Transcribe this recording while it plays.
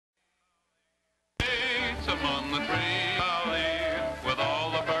waits among the trees, with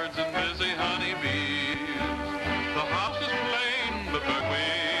all the birds and busy honeybees. The house is plain, but they're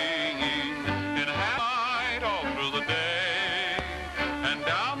winging in night all through the day, and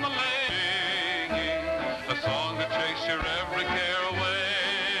down the lane singing a song to chase your every care away.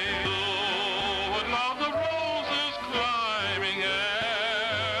 Who would love the roses climbing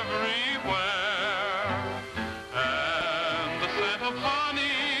everywhere, and the scent of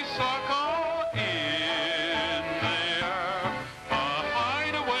honeysuckle in the air, a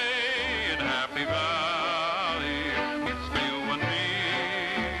hideaway in Happy Valley. It's you and me.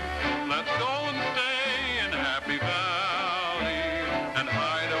 Let's go and stay in Happy Valley and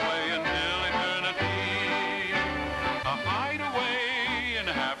hide away until eternity. A hideaway in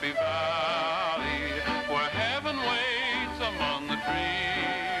Happy Valley where heaven waits among the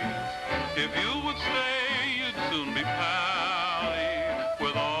trees. If you would stay, you'd soon be pally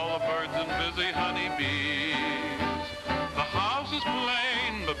with all the birds and busy honeybees. The house is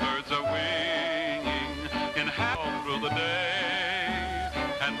plain, but birds are winging in all through the day,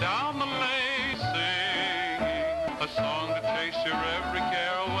 and down the lane singing a song to chase your every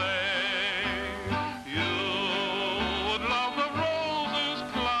care away. You would love the roses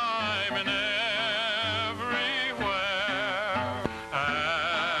climbing everywhere,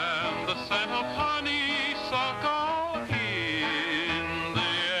 and the scent of honeysuckle in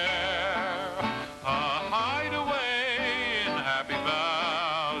the air, a hideaway in Happy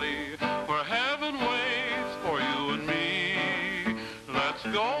Valley where heaven waits for you and me. Let's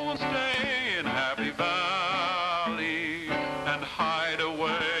go and stay in Happy Valley and hide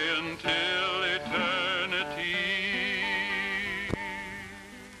away until eternity.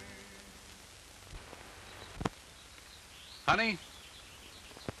 Honey,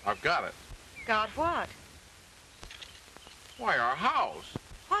 I've got it. Got what? Why, our house.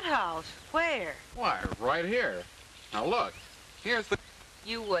 What house? Where? Why, right here. Now look, here's the...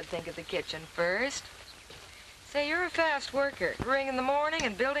 You would think of the kitchen first. Say, you're a fast worker. Brewing in the morning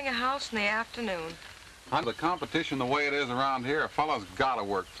and building a house in the afternoon. On the competition the way it is around here, a fellow's gotta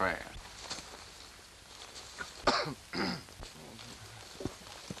work fast.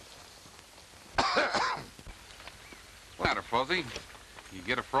 What's the matter, Fuzzy? You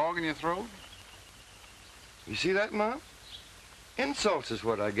get a frog in your throat? You see that, Ma? Insults is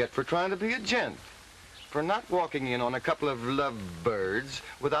what I get for trying to be a gent. For not walking in on a couple of lovebirds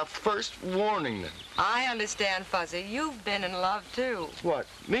without first warning them. I understand, Fuzzy. You've been in love, too. What,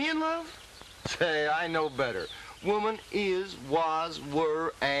 me in love? Say, I know better. Woman is, was,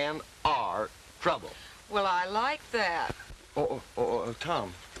 were, and are trouble. Well, I like that.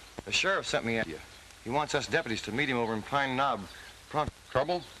 Tom, the sheriff sent me at you. He wants us deputies to meet him over in Pine Knob.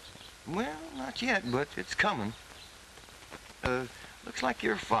 Trouble? Well, not yet, but it's coming. Looks like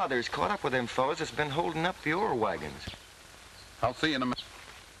your father's caught up with them fellows that's been holding up the ore wagons. I'll see you in a minute.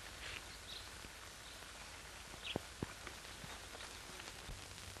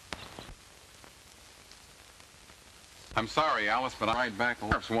 I'm sorry, Alice, but I'm right back to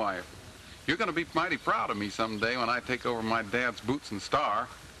the sheriff's wife. You're going to be mighty proud of me someday when I take over my dad's boots and star.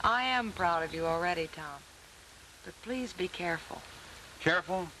 I am proud of you already, Tom. But please be careful.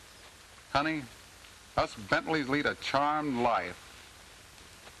 Careful? Honey, us Bentleys lead a charmed life.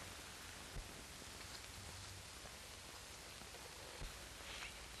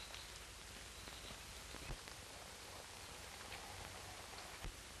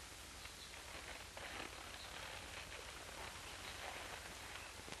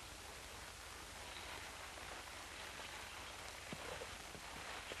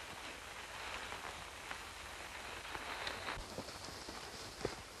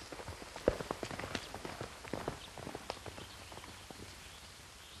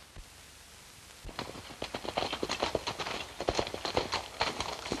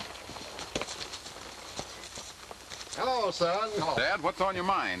 Hello, son. Hello. Dad, what's on your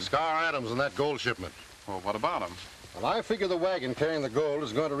mind? Scar Adams and that gold shipment. Well, what about him? Well, I figure the wagon carrying the gold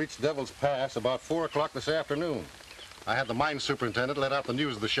is going to reach Devil's Pass about 4 o'clock this afternoon. I had the mine superintendent let out the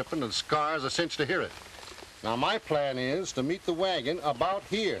news of the shipment, and Scar's a cinch to hear it. Now, my plan is to meet the wagon about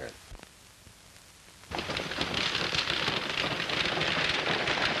here.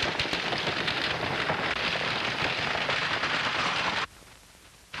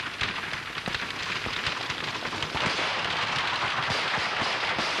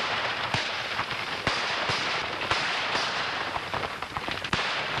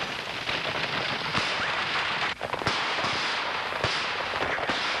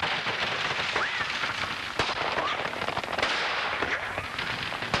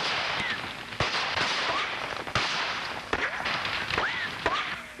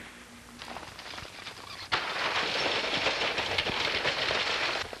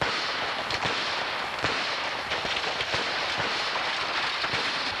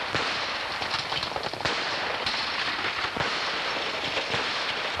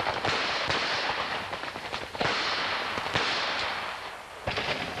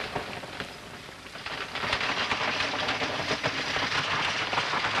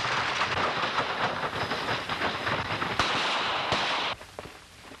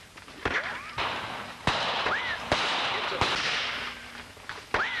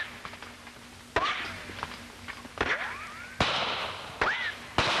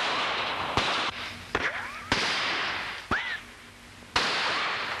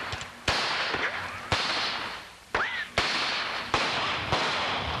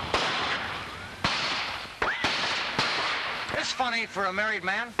 ain't for a married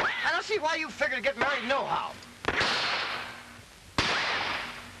man. I don't see why you figure to get married nohow.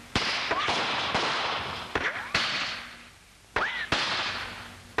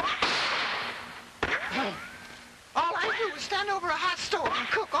 All I do is stand over a hot stove and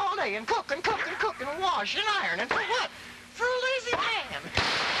cook all day and cook and cook and cook and wash and iron. And for what? For a lazy man.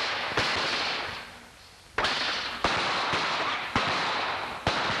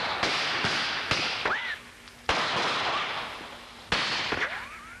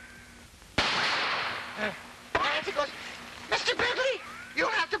 Nancy goes, Mr. Bentley, you'll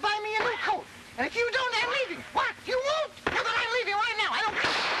have to buy me a new coat. And if you don't, I'm leaving. What? You won't? Well, then I'm leaving right now. I don't...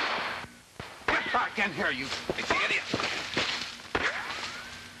 Get back in here, you crazy idiot.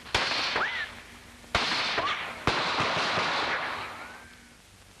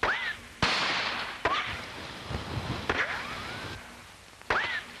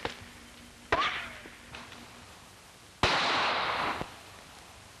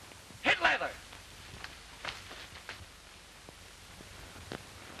 Hit leather.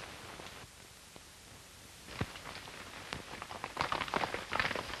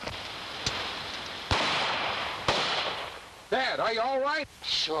 Dad, are you all right?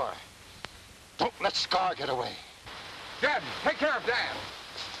 Sure. Don't let Scar get away. Dad, take care of Dad.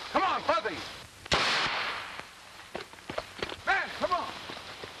 Come on, Fuzzy. Dad, come on.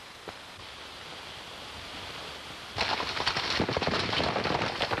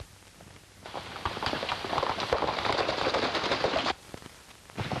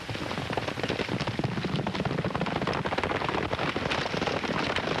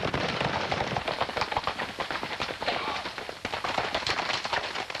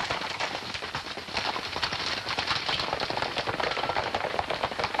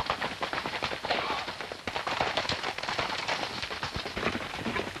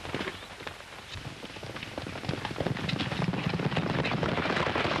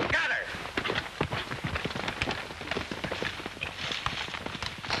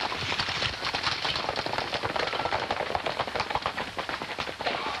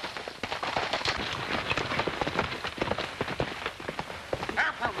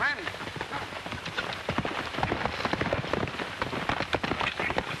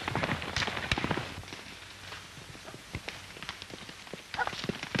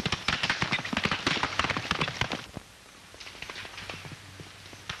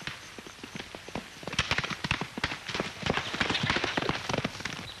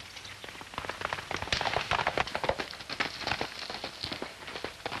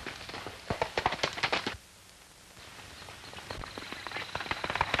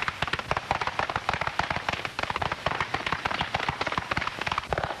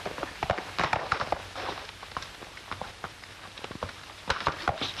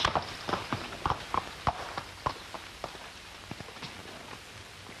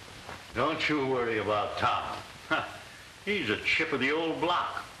 Don't you worry about Tom. Huh. He's a chip of the old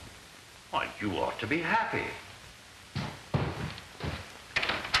block. Why, you ought to be happy.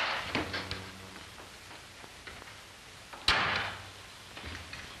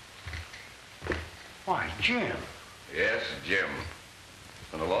 Why, Jim. Yes, Jim.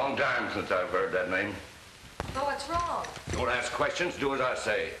 Been a long time since I've heard that name. Oh, what's wrong? Don't ask questions, do as I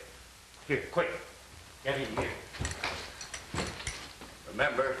say. Here, quick. Get in here.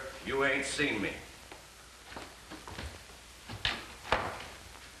 Remember, you ain't seen me.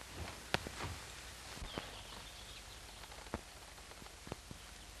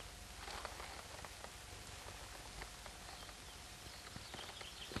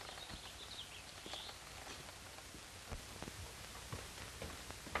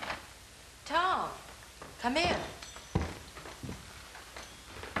 Tom, come in.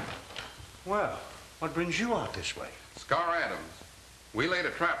 Well, what brings you out this way? Scar Adams. We laid a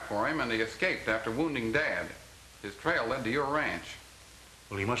trap for him, and he escaped after wounding Dad. His trail led to your ranch.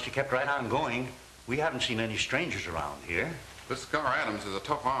 Well, he must have kept right on going. We haven't seen any strangers around here. This Scar Adams is a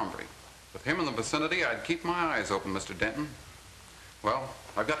tough hombre. With him in the vicinity, I'd keep my eyes open, Mr. Denton. Well,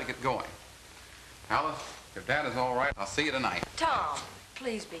 I've got to get going. Alice, if Dad is all right, I'll see you tonight. Tom,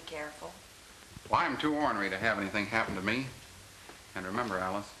 please be careful. Well, I'm too ornery to have anything happen to me. And remember,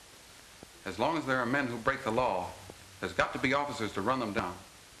 Alice, as long as there are men who break the law, there's got to be officers to run them down.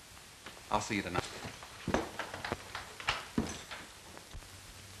 I'll see you tonight.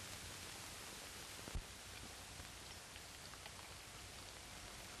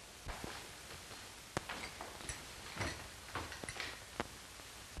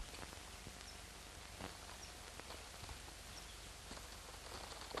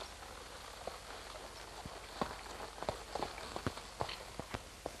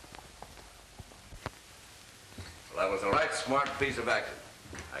 Well, that was a right smart piece of acting.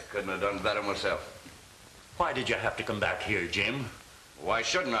 I couldn't have done better myself. Why did you have to come back here, Jim? Why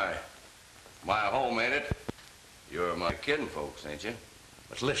shouldn't I? My home, ain't it? You're my kinfolks, ain't you?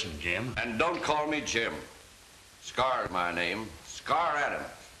 But listen, Jim. And don't call me Jim. Scar's my name. Scar Adams.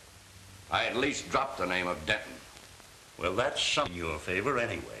 I at least dropped the name of Denton. Well, that's something in your favor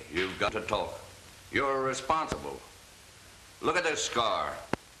anyway. You've got to talk. You're responsible. Look at this scar.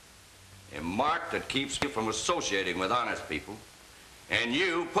 A mark that keeps you from associating with honest people. And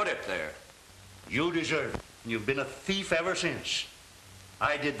you put it there. You deserve it. You've been a thief ever since.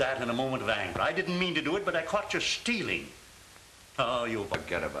 I did that in a moment of anger. I didn't mean to do it, but I caught you stealing. Oh, you'll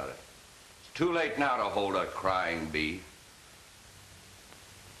forget about it. It's too late now to hold a crying bee.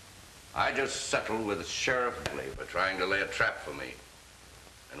 I just settled with Sheriff Bentley for trying to lay a trap for me.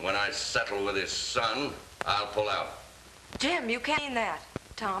 And when I settle with his son, I'll pull out. Jim, you can't mean that.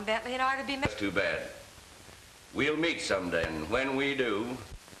 Tom Bentley and I are to be That's too bad. We'll meet someday, and when we do...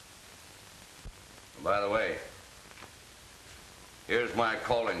 By the way, here's my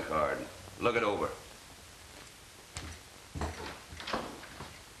calling card. Look it over.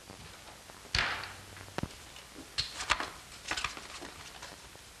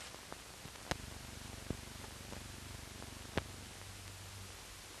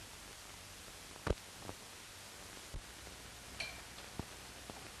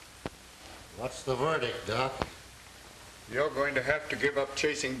 What's the verdict, Doc? You're going to have to give up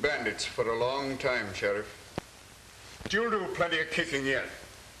chasing bandits for a long time, Sheriff. But you'll do plenty of kicking yet.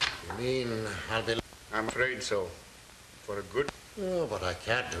 You mean I'll be... I'm afraid so. For a good... Oh, but I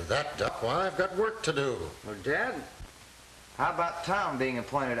can't do that, Doc. Why, I've got work to do. Well, Dad, how about Tom being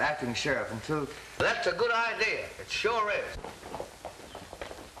appointed acting sheriff until... That's a good idea. It sure is.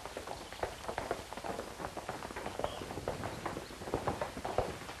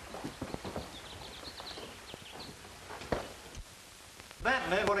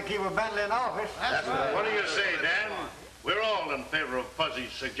 Bentley, want to keep a Bentley in office. That's right. What do you say, Dan? We're all in favor of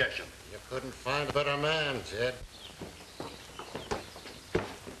Fuzzy's suggestion. You couldn't find a better man, Ted.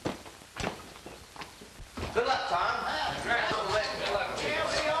 Good luck, Tom.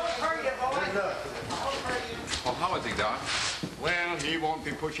 Well, how is he, Doc? Well, he won't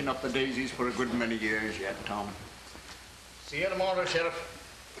be pushing up the daisies for a good many years yet, Tom. See you tomorrow,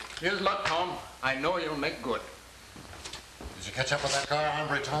 Sheriff. Here's luck, Tom. I know you'll make good. Did you catch up with that car,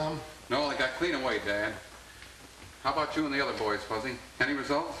 hombre, Tom? No, they got clean away, Dad. How about you and the other boys, Fuzzy? Any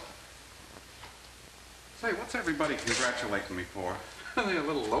results? Say, what's everybody congratulating me for? Are they a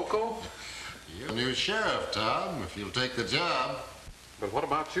little loco? You're the new sheriff, Tom, if you'll take the job. But what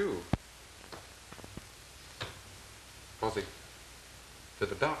about you? Fuzzy, did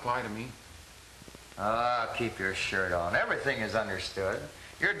the doc lie to me? Ah, keep your shirt on. Everything is understood.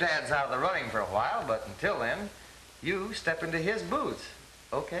 Your dad's out of the running for a while, but until then, you step into his boots,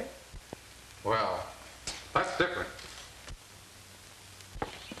 okay? Well, that's different.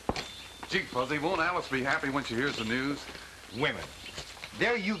 Gee, Fuzzy, won't Alice be happy when she hears the news? Women.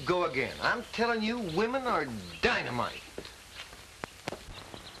 There you go again. I'm telling you, women are dynamite.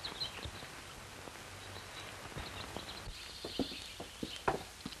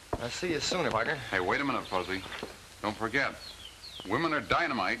 I'll see you sooner, partner. Hey, wait a minute, Fuzzy. Don't forget, women are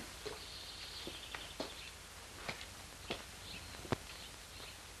dynamite.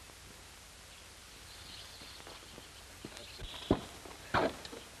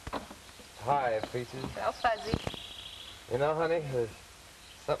 Hi, Peaches. Well, Fuzzy. You know, honey, there's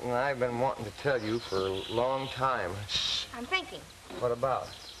something I've been wanting to tell you for a long time. I'm thinking. What about?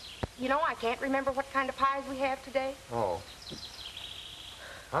 You know, I can't remember what kind of pies we have today. Oh.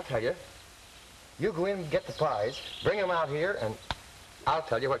 I'll tell you. You go in and get the pies, bring them out here, and I'll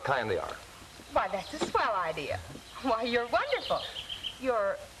tell you what kind they are. Why, that's a swell idea. Why, you're wonderful.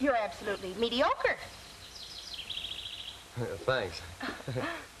 You're absolutely mediocre. Thanks.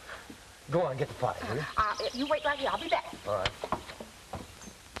 Go on, get the pies, will you? You wait right here. I'll be back. All right.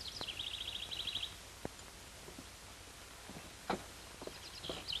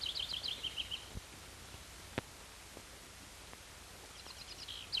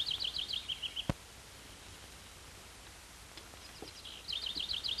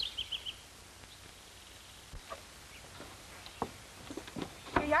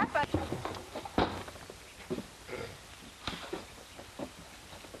 Here you are, Fuzzy.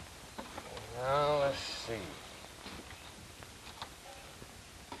 Now, let's see.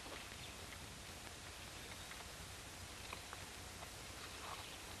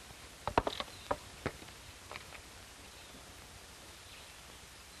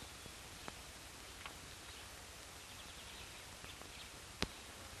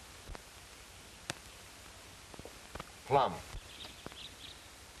 Plum.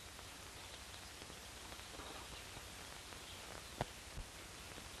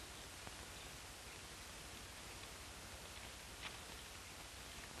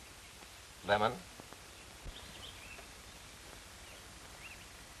 Lemon.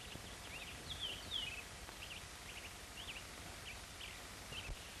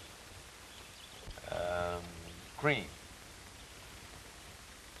 Cream.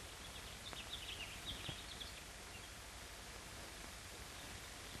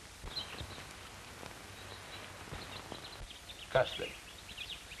 Custard.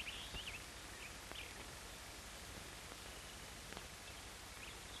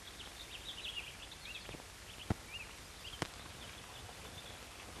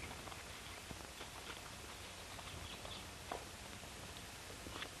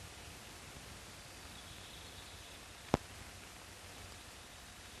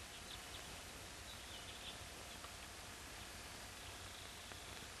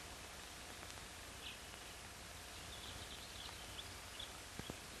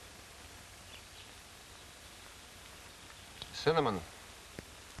 Cinnamon.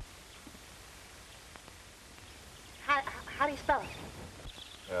 How do you spell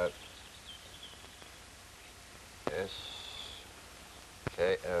it? S.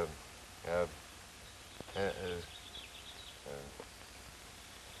 K.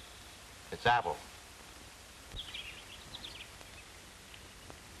 It's apple.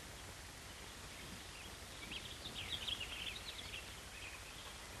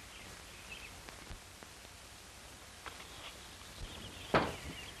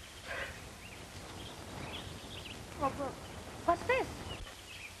 What's this?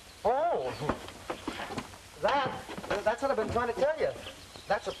 Oh, that's what I've been trying to tell you.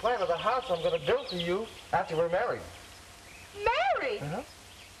 That's a plan of the house I'm going to build for you after we're married. Married? Uh-huh.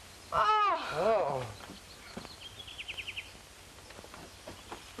 Oh. Oh.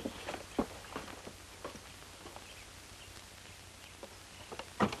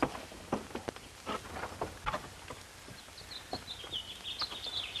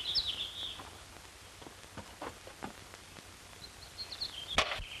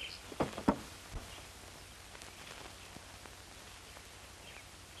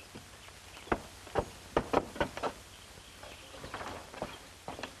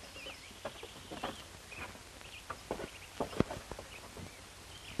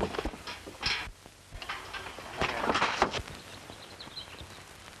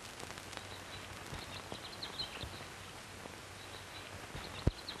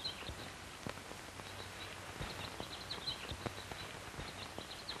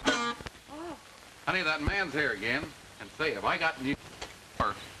 Honey, that man's here again. And say, have I got new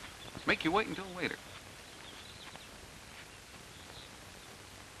or make you wait until later?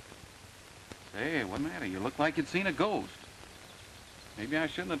 Say, what's the matter? You look like you'd seen a ghost. Maybe I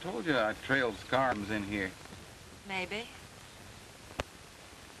shouldn't have told you I trailed scars in here. Maybe.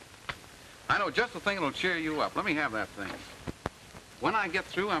 I know just the thing that'll cheer you up. Let me have that thing. When I get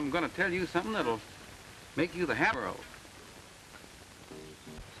through, I'm going to tell you something that'll make you the hero.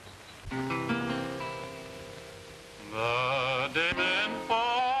 The day meant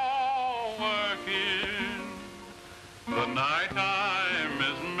for working, the night time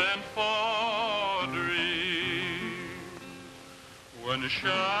is meant for dreams. When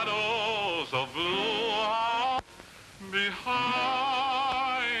shadows of blue are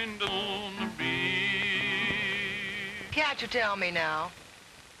behind the moonbeam. Can't you tell me now?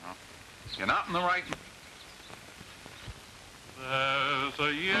 You're not in the right... There's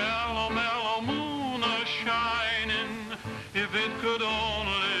a yellow, mellow moon a-shining. If it could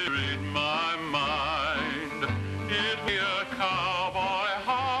only read my mind, it'd be a cowboy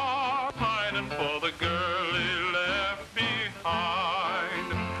heart pining for the girl he left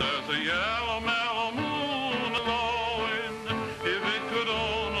behind. There's a yellow, mellow moon glowing. If it could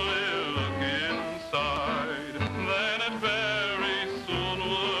only look inside, then it very soon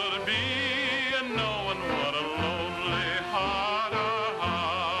would be knowing what a lonely heart I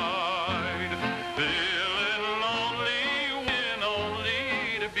hide. Feeling lonely when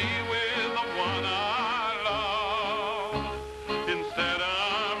only to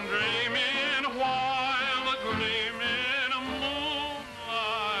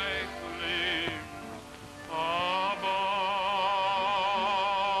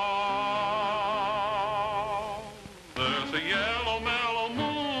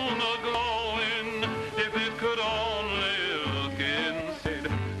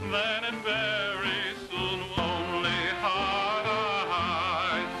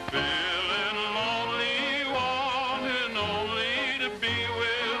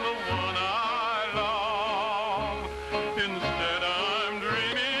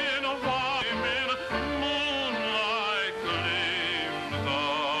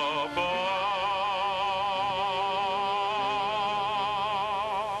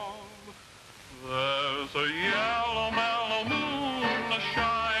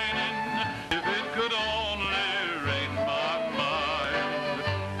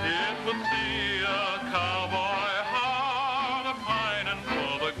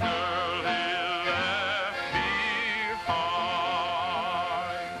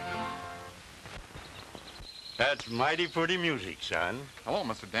mighty pretty music, son. Hello,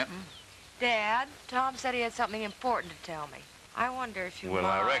 Mr. Denton. Dad, Tom said he had something important to tell me. I wonder if you Well,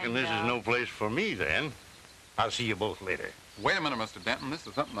 mind, I reckon this is no place for me, then. I'll see you both later. Wait a minute, Mr. Denton. This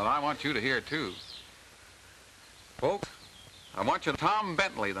is something that I want you to hear, too. Folks, I want you to Tom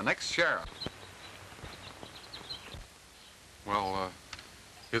Bentley, the next sheriff. Well,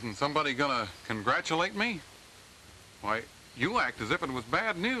 isn't somebody gonna congratulate me? Why, you act as if it was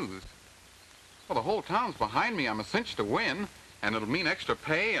bad news. Well, the whole town's behind me. I'm a cinch to win, and it'll mean extra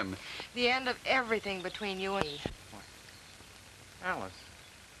pay and... The end of everything between you and me. Alice,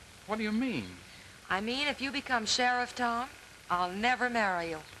 what do you mean? I mean, if you become sheriff, Tom, I'll never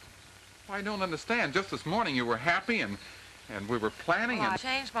marry you. Well, I don't understand. Just this morning you were happy and we were planning Well, and... I've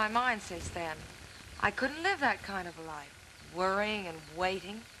changed my mind since then. I couldn't live that kind of a life. Worrying and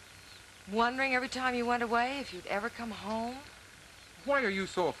waiting. Wondering every time you went away if you'd ever come home. Why are you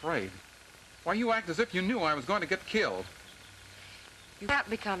so afraid? Why, you act as if you knew I was going to get killed. You can't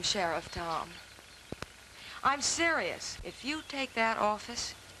become sheriff, Tom. I'm serious. If you take that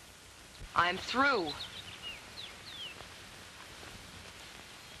office, I'm through.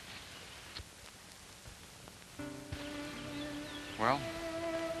 Well,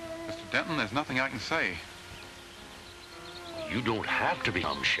 Mr. Denton, there's nothing I can say. You don't have to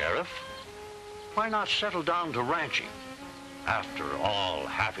become sheriff. Why not settle down to ranching? After all,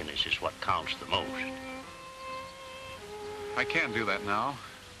 happiness is what counts the most. I can't do that now.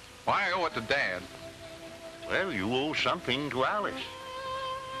 Why, I owe it to Dad. Well, you owe something to Alice.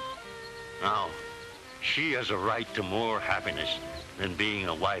 Now, she has a right to more happiness than being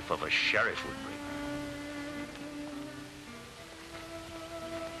a wife of a sheriff would bring.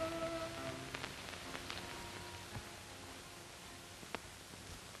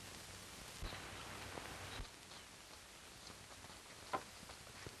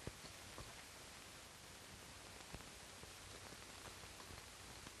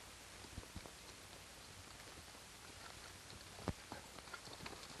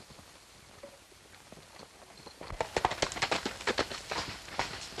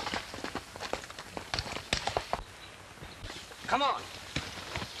 Come on.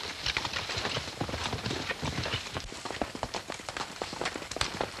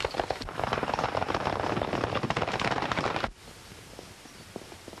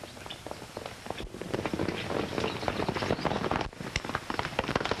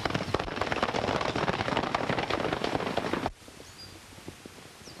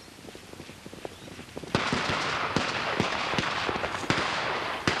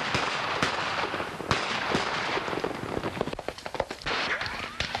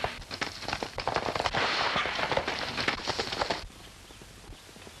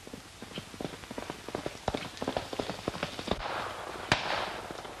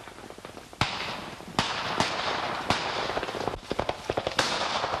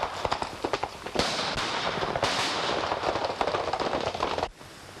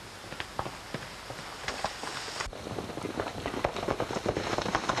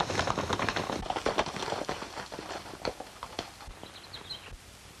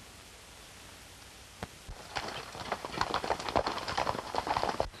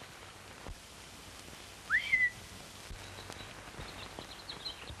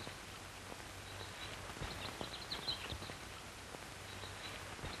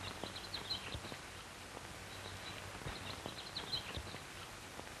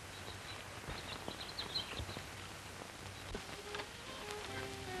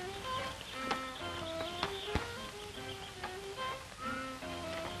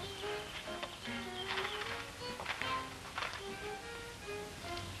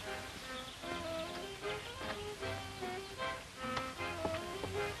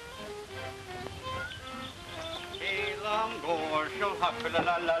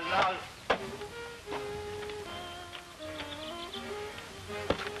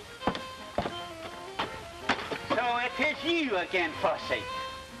 So it is you again, Fussy.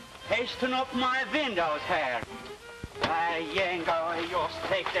 Pasting up my windows here. I ain't going to just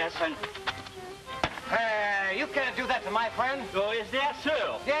take this and... You can't do that to my friend. Oh, is that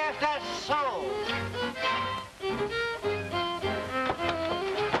so? Yes, that's so.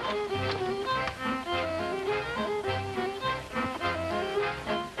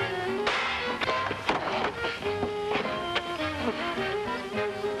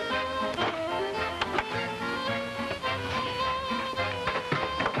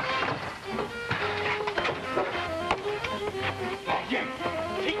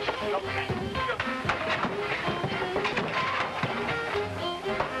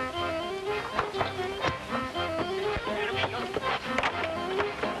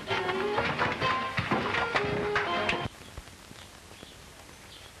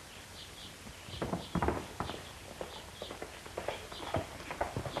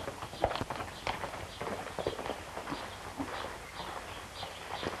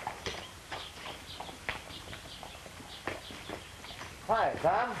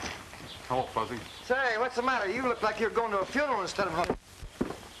 Tom. Hello, Fuzzy. Say, what's the matter? You look like you're going to a funeral instead of home.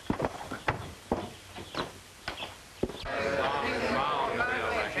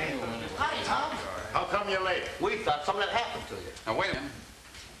 Hi, Tom. How come you're late? We thought something had happened to you. Now, wait a minute.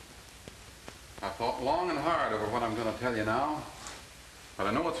 I thought long and hard over what I'm going to tell you now, but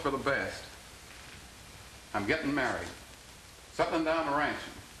I know it's for the best. I'm getting married, settling down and ranching.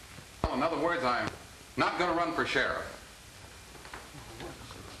 Well, in other words, I'm not going to run for sheriff.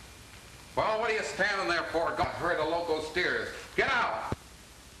 Well, what are you standing there for? Got herd of loco steers. Get out!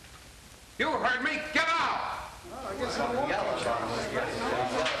 You heard me. Get out! I guess I'm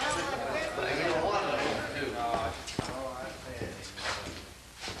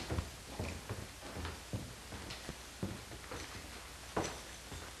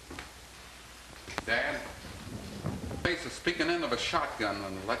Dad, face of speaking in of a shotgun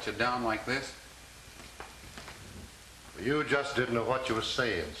and let you down like this. You just didn't know what you were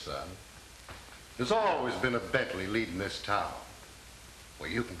saying, son. There's always been a Bentley leading this town. Well,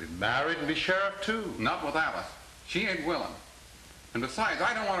 you can be married and be sheriff, too. Not with Alice. She ain't willing. And besides,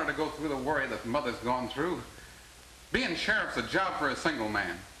 I don't want her to go through the worry that Mother's gone through. Being sheriff's a job for a single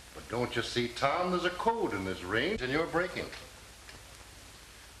man. But don't you see, Tom, there's a code in this range, and you're breaking.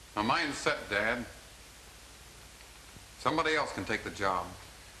 My mind's set, Dad. Somebody else can take the job.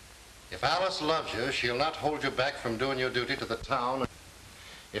 If Alice loves you, she'll not hold you back from doing your duty to the town.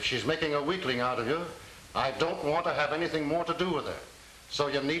 If she's making a weakling out of you, I don't want to have anything more to do with her. So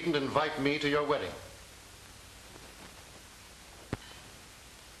you needn't invite me to your wedding.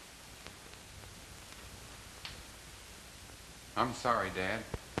 I'm sorry, Dad.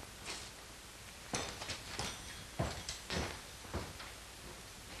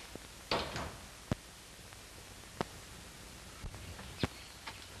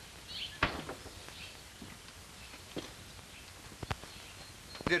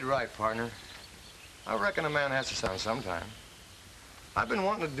 You did right, partner. I reckon a man has to sound sometime. I've been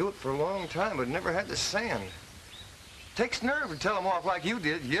wanting to do it for a long time, but never had the sand. Takes nerve to tell them off like you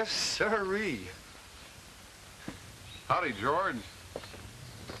did. Yes, sirree. Howdy, George.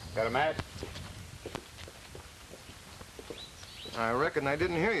 Got a match? I reckon I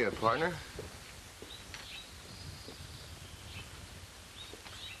didn't hear you, partner.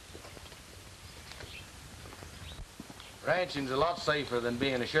 Ranching's a lot safer than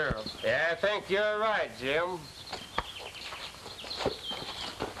being a sheriff. Yeah, I think you're right, Jim.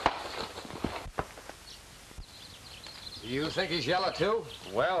 You think he's yellow, too?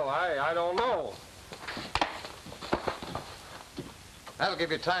 Well, I don't know. That'll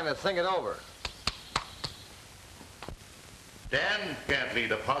give you time to think it over. Dan can't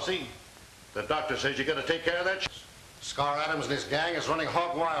lead a posse. The doctor says you got to take care of that. Scar Adams and his gang is running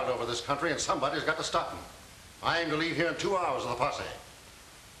hog wild over this country, and somebody's got to stop them. I aim to leave here in 2 hours with the posse.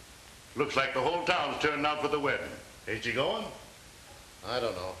 Looks like the whole town's turning out for the wedding. Is she going? I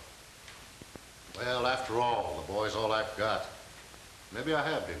don't know. Well, after all, the boy's all I've got. Maybe I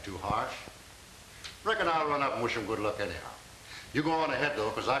have been too harsh. Reckon I'll run up and wish him good luck anyhow. You go on ahead, though,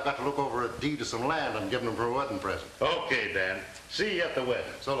 because I've got to look over a deed to some land I'm giving him for a wedding present. Okay, Dan. See you at the wedding.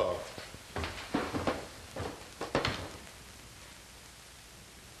 So long.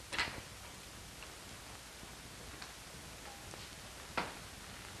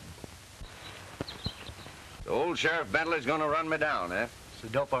 Old Sheriff Bentley's gonna run me down, eh? The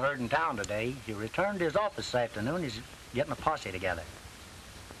dope I heard in town today. He returned to his office this afternoon. He's getting a posse together.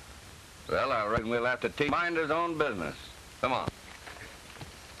 Well, I reckon we'll have to teach him to mind his own business. Come on.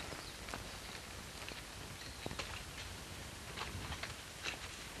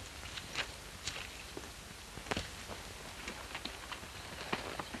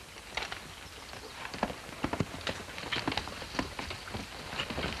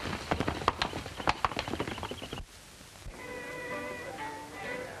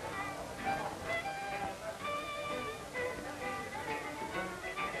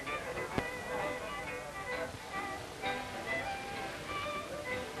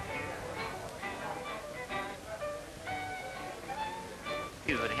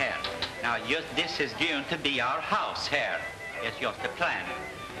 Here. Now, just this is going to be our house here. It's just the plan.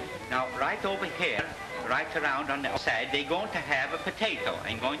 Now, right over here, right around on the outside, they're going to have a potato.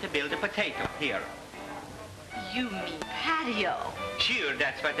 I'm going to build a potato here. You mean patio? Sure,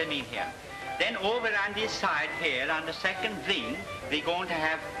 that's what I mean here. Then over on this side here, on the second ring, we're going to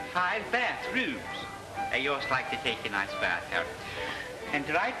have 5 bathrooms. I just like to take a nice bath here. And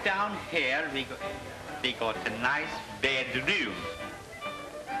right down here, we got a nice bedroom.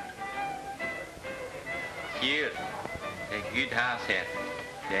 Here, a good house here.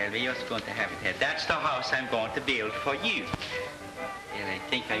 There, we're just going to have it here. That's the house I'm going to build for you. And I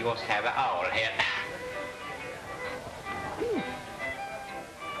think I also have an owl head.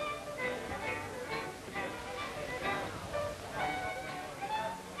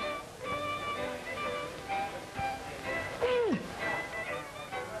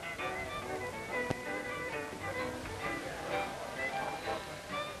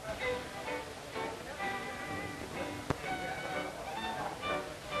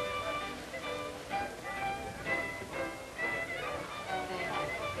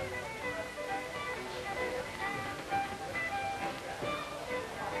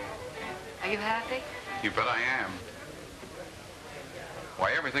 Are you happy? You bet I am.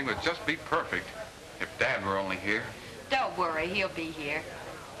 Why, everything would just be perfect if Dad were only here. Don't worry, he'll be here.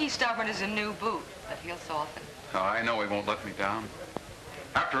 He's stubborn as a new boot, but he'll soften. Oh, I know he won't let me down.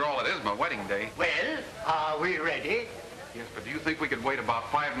 After all, it is my wedding day. Well, are we ready? Yes, but do you think we could wait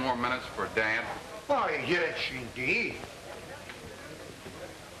about 5 more minutes for Dad? Why, yes, indeed.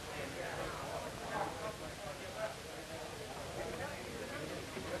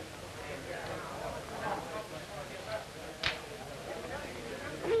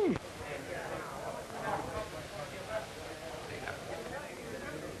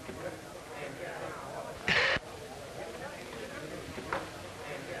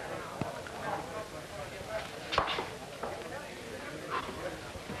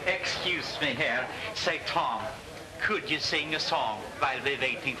 Excuse me here. Say, Tom, could you sing a song while we're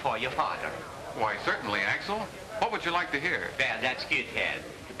waiting for your father? Why, certainly, Axel. What would you like to hear? Well, that's good, here.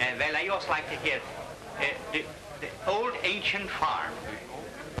 Well, I also like to hear the old ancient farm.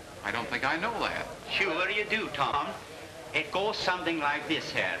 I don't think I know that. Sure you do, Tom. It goes something like this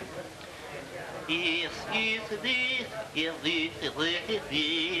here.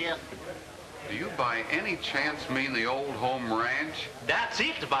 Do you by any chance mean the old home ranch? That's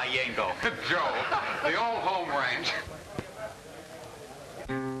it, by Yango. Joe, the old home ranch.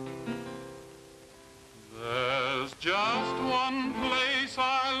 There's just one place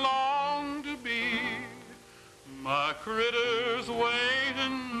I long to be. My critters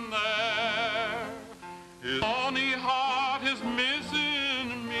waiting there. His only heart is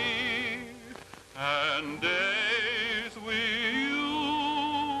missing me. And days we used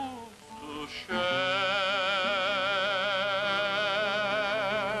to share.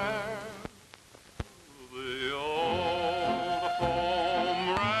 The old home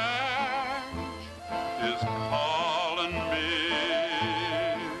ranch is calling me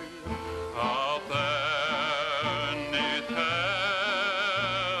out there neath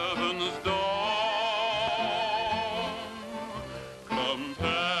heaven's dome, compelling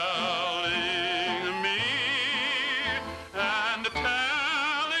me and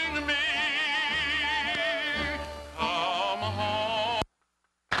telling me, come home.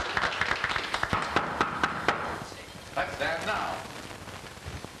 That's Dad now.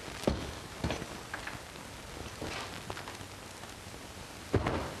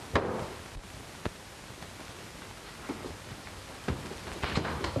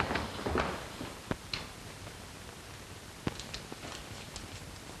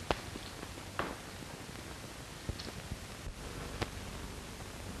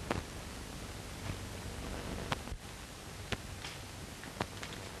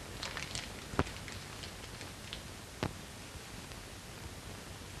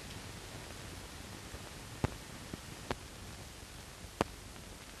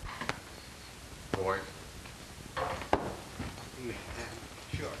 Boys.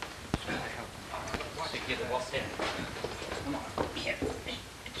 Sure. What's it, get it, what's in? Come on, here.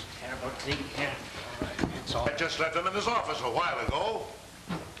 Terrible thing here. It's all. I just left him in his office a while ago.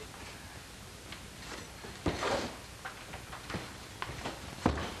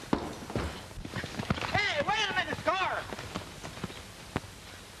 Hey, wait a minute, Scar!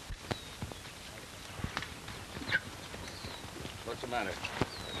 What's the matter?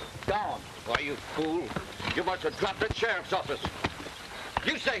 Down. Why, you fool. You must have dropped at sheriff's office.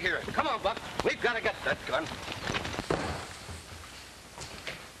 You stay here. Come on, Buck. We've got to get that gun.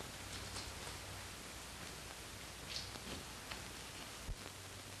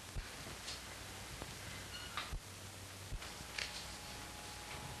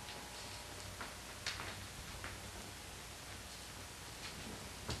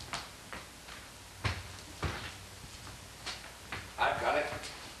 I've got it.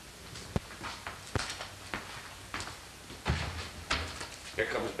 Here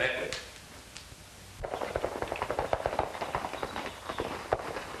comes Bentley.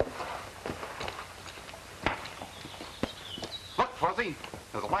 Look, Fuzzy.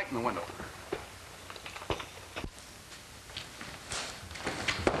 There's a light in the window.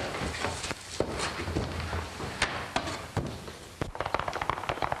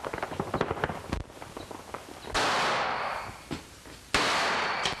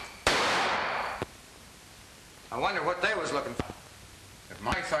 wonder what they was looking for. If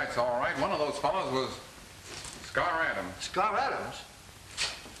my sight's all right, one of those fellows was Scar Adams. Scar Adams?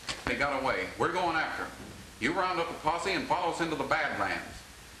 He got away. We're going after him. You round up a posse and follow us into the Badlands.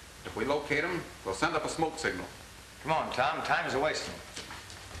 If we locate him, we'll send up a smoke signal. Come on, Tom. Time's a-wasting.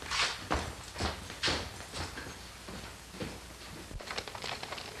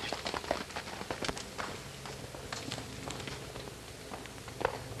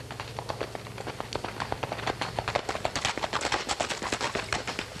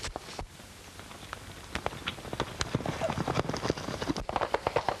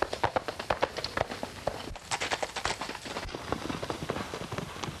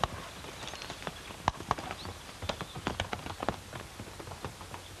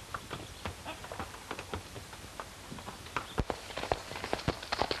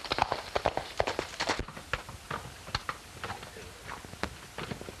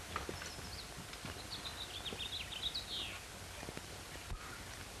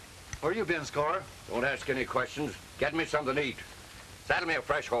 Where you been, Scar? Don't ask any questions. Get me something to eat. Saddle me a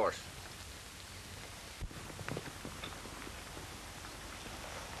fresh horse.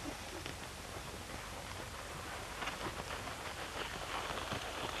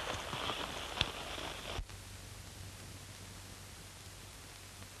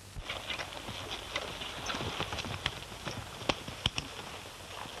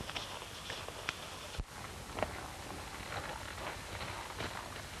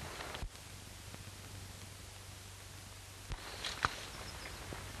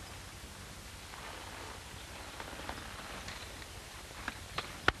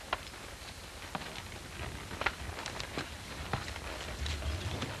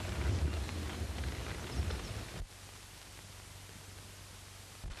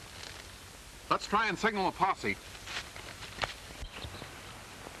 Let's try and signal a posse.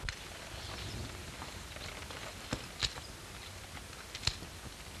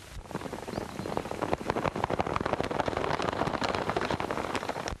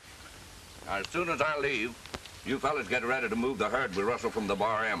 Now, as soon as I leave, you fellas get ready to move the herd we rustle from the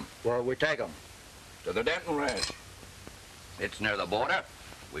Bar M. Where'll we take 'em? To the Denton Ranch. It's near the border.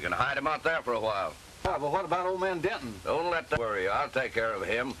 We can hide him out there for a while. Oh, but what about old man Denton? Don't let that worry you. I'll take care of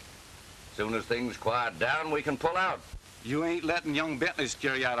him. As soon as things quiet down, we can pull out. You ain't letting young Bentley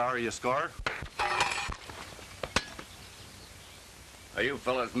scare you out, are you, Scar? Now, you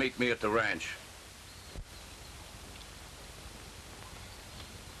fellas meet me at the ranch.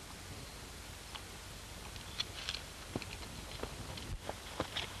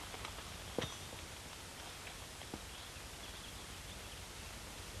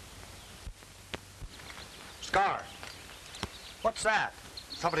 Scar, what's that?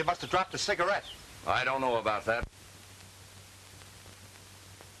 Somebody must have dropped a cigarette. I don't know about that.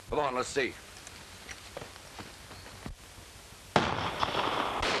 Come on, let's see.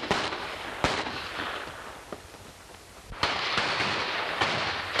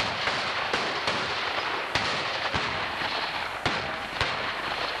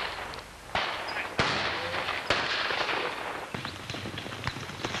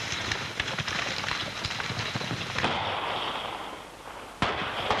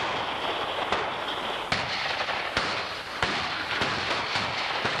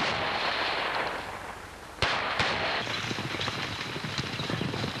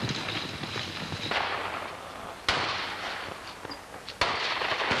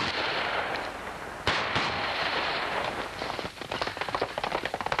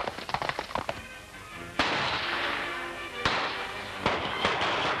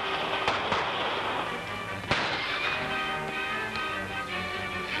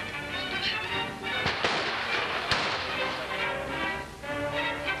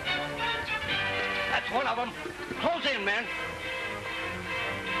 One of them. Close in, men.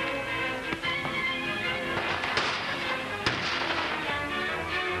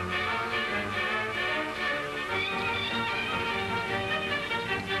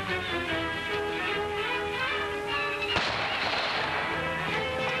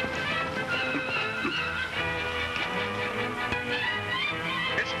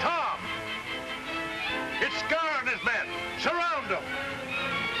 It's Tom. It's Scar and his men. Surround them.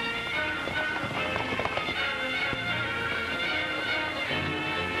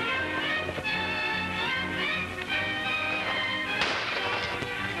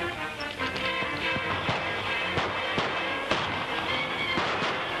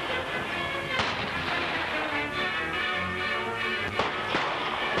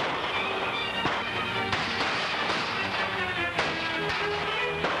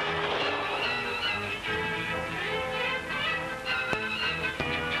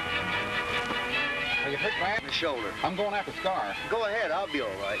 Right? The shoulder. I'm going after Scar. Go ahead, I'll be all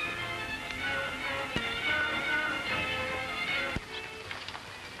right.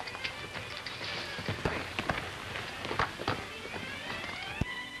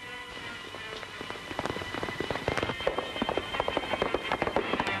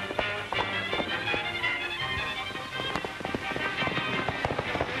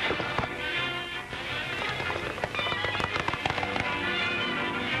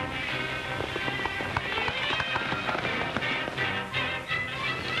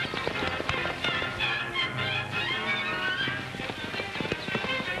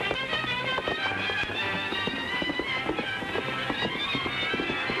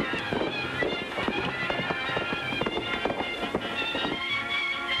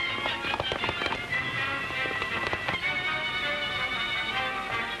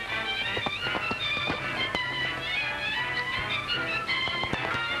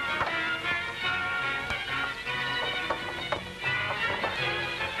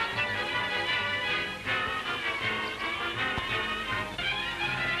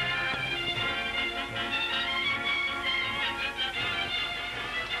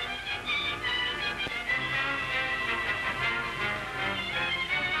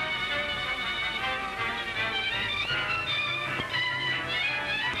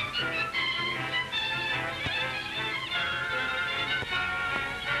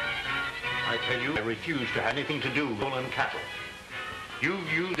 I tell you, I refuse to have anything to do with stolen cattle.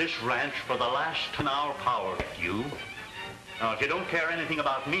 You've used this ranch for the last 10 hour power, you. Now, if you don't care anything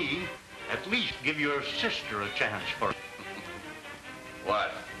about me, at least give your sister a chance for it.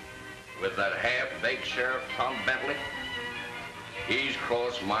 What? With that half-baked Sheriff Tom Bentley? He's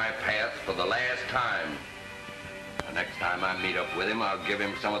crossed my path for the last time. The next time I meet up with him, I'll give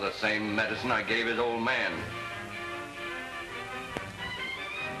him some of the same medicine I gave his old man.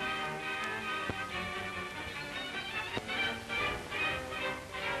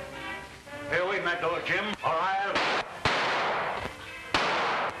 Hey, wait in that door, Jim, or I'll...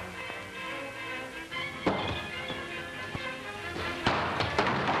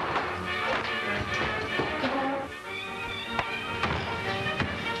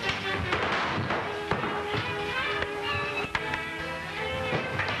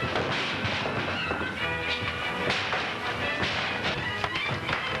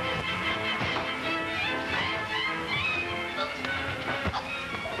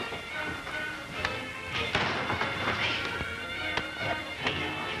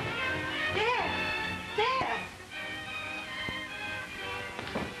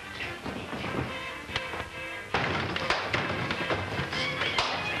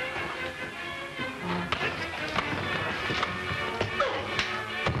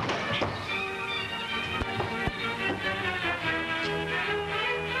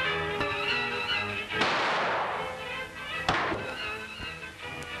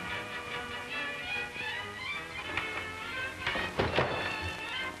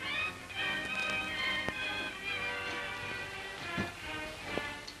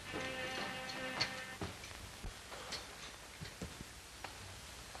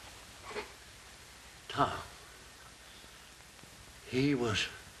 Tom. He was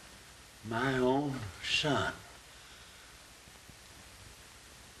my own son.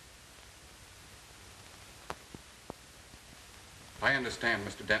 I understand,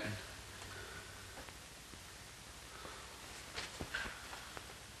 Mr. Denton.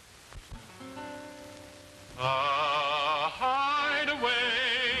 A hideaway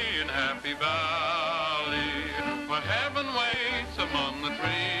in Happy Valley, where heaven waits among the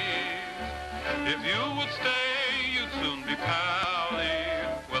trees. If you would stay, you'd soon be pally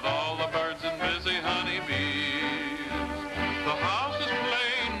with all the birds and busy honeybees. The house is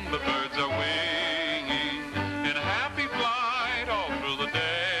plain, but birds are winging in happy flight all through the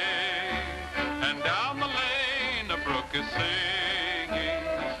day. And down the lane a brook is singing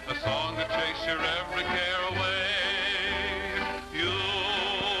a song to chase your every care away. You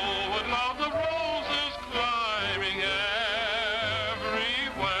would love the roses climbing everywhere,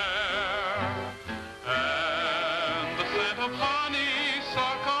 and the scent of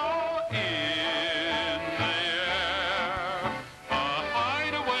honeysuckle in the air. A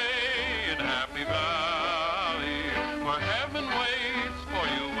hideaway in Happy Valley, where heaven waits for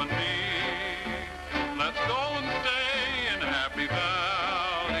you and me. Let's go and stay in Happy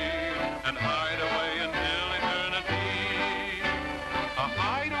Valley and hide away until eternity. A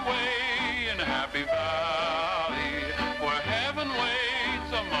hideaway in Happy Valley, where heaven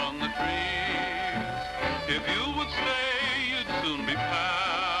waits among the trees. If you would stay, you'd soon be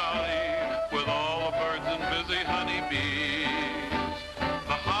pally with all the birds and busy honeybees.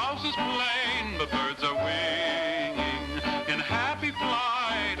 The house is plain, but birds are weird.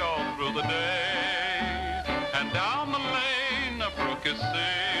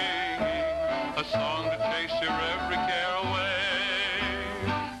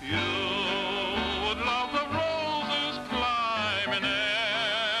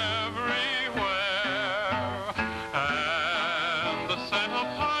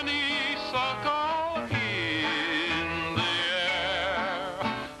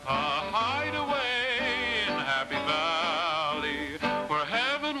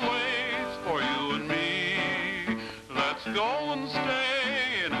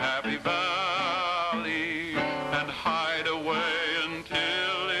 in Happy Valley and hide away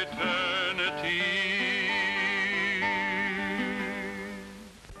until eternity.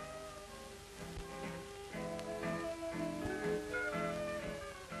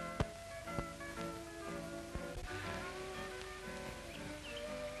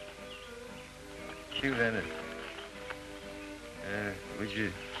 Cute, ain't it?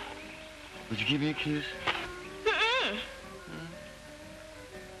 Would you give me a kiss?